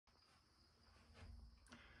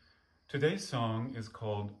Today's song is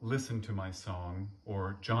called Listen to My Song,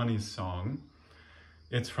 or Johnny's Song.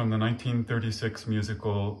 It's from the 1936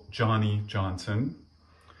 musical Johnny Johnson,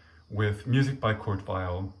 with music by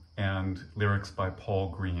Weill and lyrics by Paul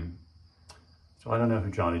Green. So I don't know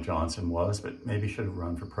who Johnny Johnson was, but maybe should have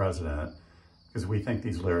run for president, because we think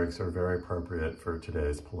these lyrics are very appropriate for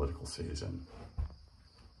today's political season.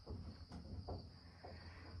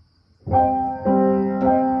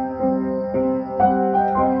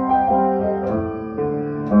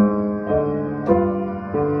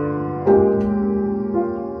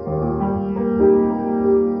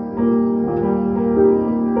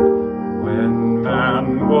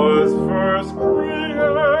 Was first created,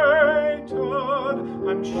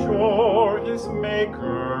 I'm sure his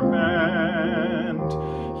maker meant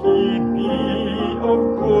he'd be of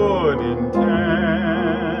good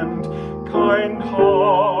intent, kind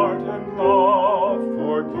heart and love,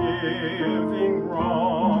 forgiving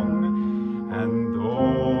wrong. And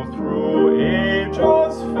though through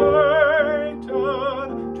ages fated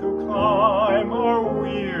to climb our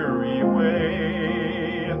weary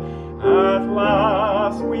way, at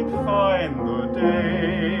last we'd find the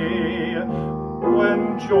day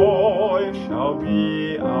when joy shall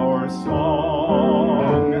be our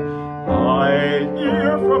song. I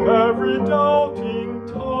hear from every doubting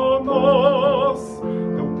Thomas,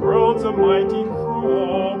 the world's a mighty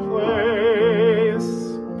cruel place.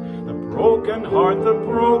 The broken heart, the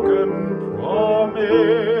broken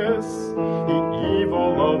promise, the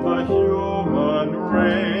evil of the human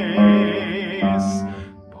race.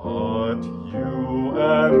 But you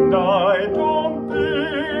and I don't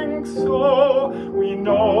think so. We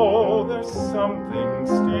know there's something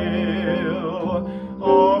still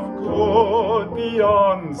of good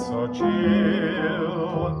beyond such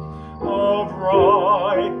ill, of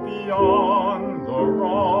right beyond the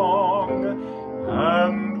wrong,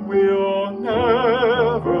 and we'll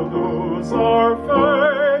never lose our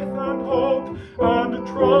faith and hope and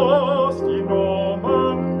trust in all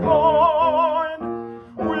mankind.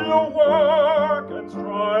 We'll work and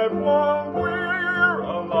strive while we're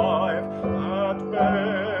alive, that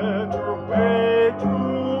better way to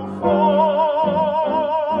find.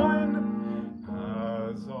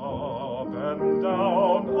 As up and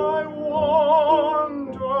down I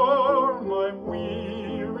wander my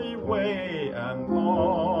weary way and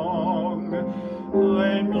long,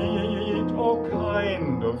 I meet all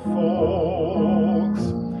kind of folks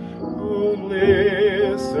who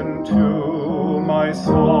listen to my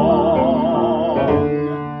song.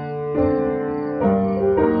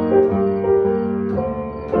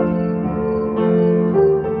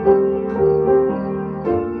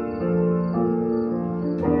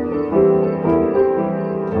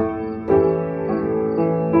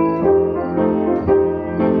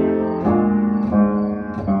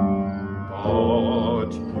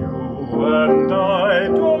 But you and I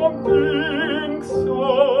don't think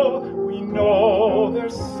so. We know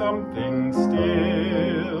there's something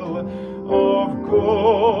still of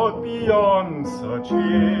good beyond such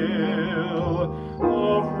ill,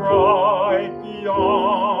 of right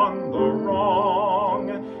beyond the wrong,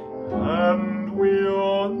 and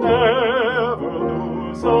we'll never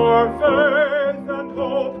lose our faith and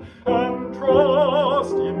hope and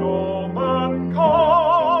trust in all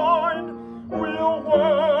mankind. We'll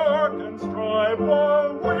work and strive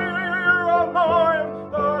while we're alive,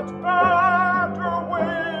 that better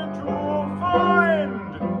way to find.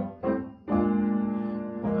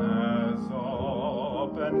 As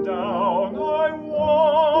up and down I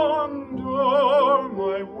wander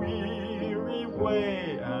my weary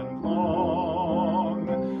way and long,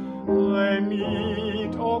 I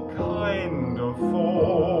meet all kind of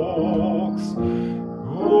folks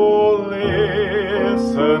who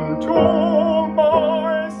listen to